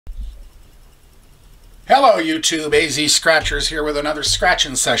Hello YouTube, AZ Scratchers here with another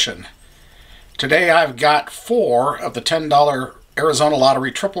scratching session. Today I've got 4 of the $10 Arizona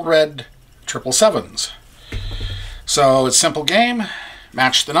Lottery Triple Red 777's. So it's a simple game,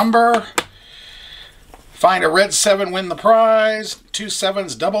 match the number, find a red 7, win the prize, 2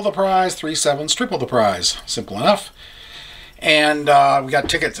 7s double the prize, 3 7s triple the prize. Simple enough. And we got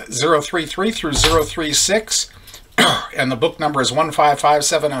tickets 033 through 036, and the book number is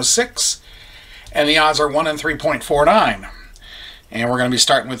 155706. And the odds are 1 in 3.49. And we're going to be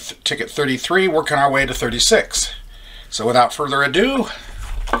starting with ticket 33, working our way to 36. So without further ado,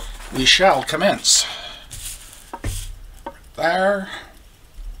 we shall commence. There.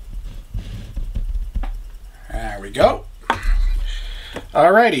 There we go.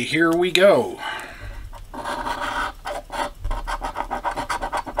 Alrighty, here we go.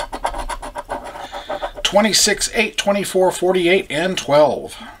 $26, $8, $24, $48, and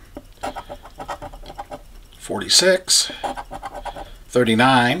 $12. 46,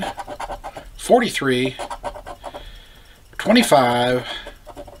 39, 43, 25,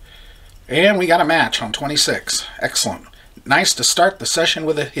 and we got a match on 26. Excellent. Nice to start the session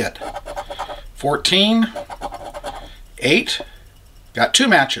with a hit. 14, 8, got 2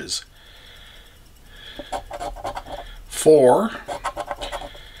 matches. 4,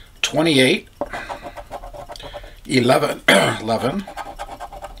 28, 11, 11,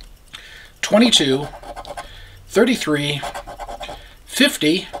 22, 33,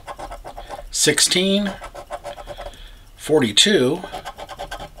 50, 16, 42,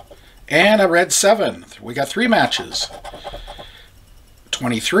 and a red 7. We got 3 matches.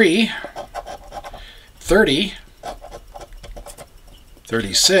 23, 30,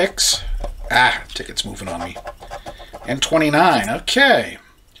 36, ticket's moving on me, and 29. Okay.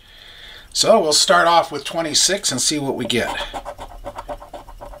 So we'll start off with 26 and see what we get.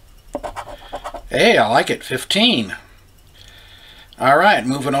 Hey, I like it. 15. Alright,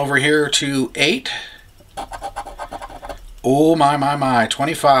 moving over here to 8. Oh, my.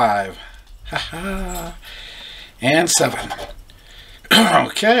 25. Haha. And 7.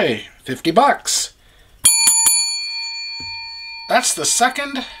 Okay, 50 bucks. That's the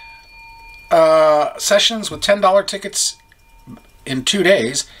second sessions with $10 tickets in 2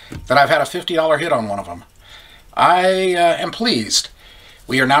 days that I've had a $50 hit on one of them. I am pleased.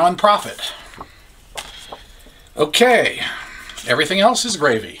 We are now in profit. Okay, everything else is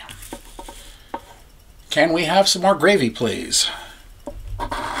gravy. Can we have some more gravy, please?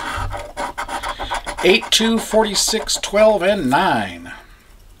 8, 2, 46, 12, and 9.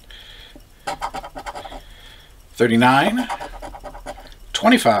 39,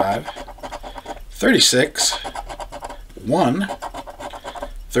 25, 36, 1,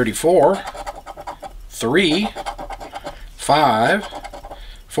 34, 3, 5,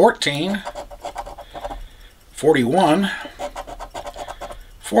 14, 41,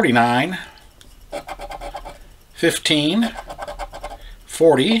 49, 15,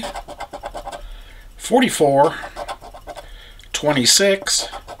 40, 44, 26,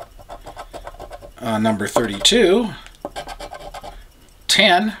 number 32,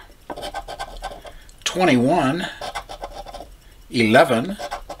 10, 21, 11,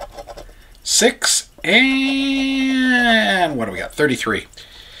 6, and what do we got? 33.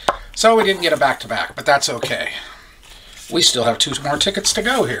 So we didn't get a back-to-back, but that's okay. We still have 2 more tickets to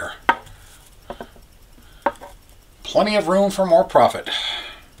go here. Plenty of room for more profit.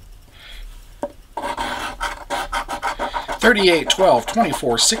 38, 12,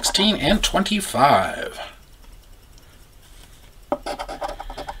 24, 16, and 25.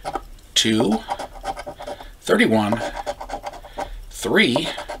 2, 31, 3,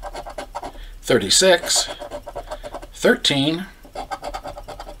 36, 13,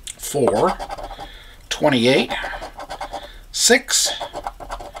 4, 28, 6,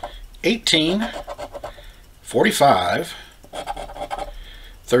 18, 45,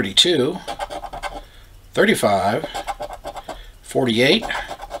 32, 35, 48,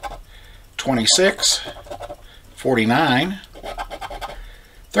 26, 49,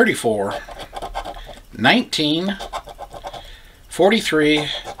 34, 19, 43,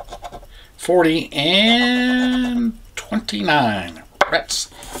 40, and 29. Rats.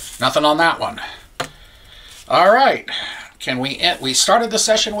 Nothing on that one. Alright. Can we end? We started the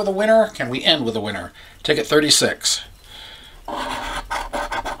session with a winner. Can we end with a winner? Ticket 36.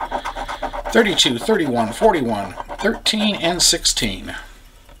 32, 31, 41, 13, and 16.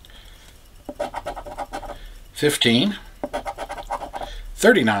 15,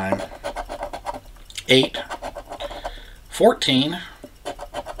 39, 8, 14,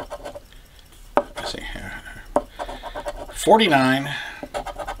 let's see here, 49,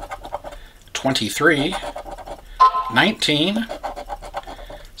 23, 19,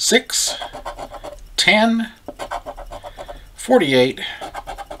 6, 10, 48,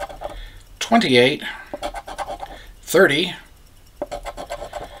 28, 30,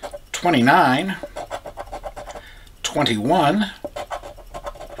 29, 21,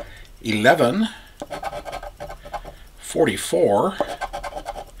 11, 44,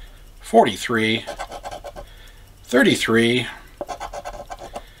 43, 33,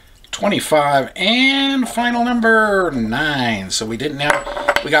 25, and final number 9. So we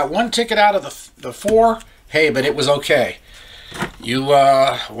got one ticket out of the 4. Hey, but it was okay. You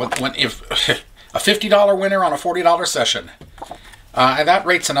if a $50 winner on a $40 session, and that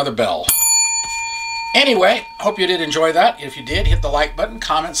rates another bell. Anyway, hope you did enjoy that. If you did, hit the like button,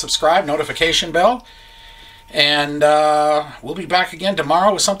 comment, subscribe, notification bell, and we'll be back again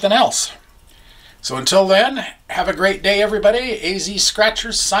tomorrow with something else. So until then, have a great day, everybody. AZ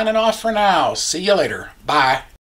Scratchers signing off for now. See you later. Bye.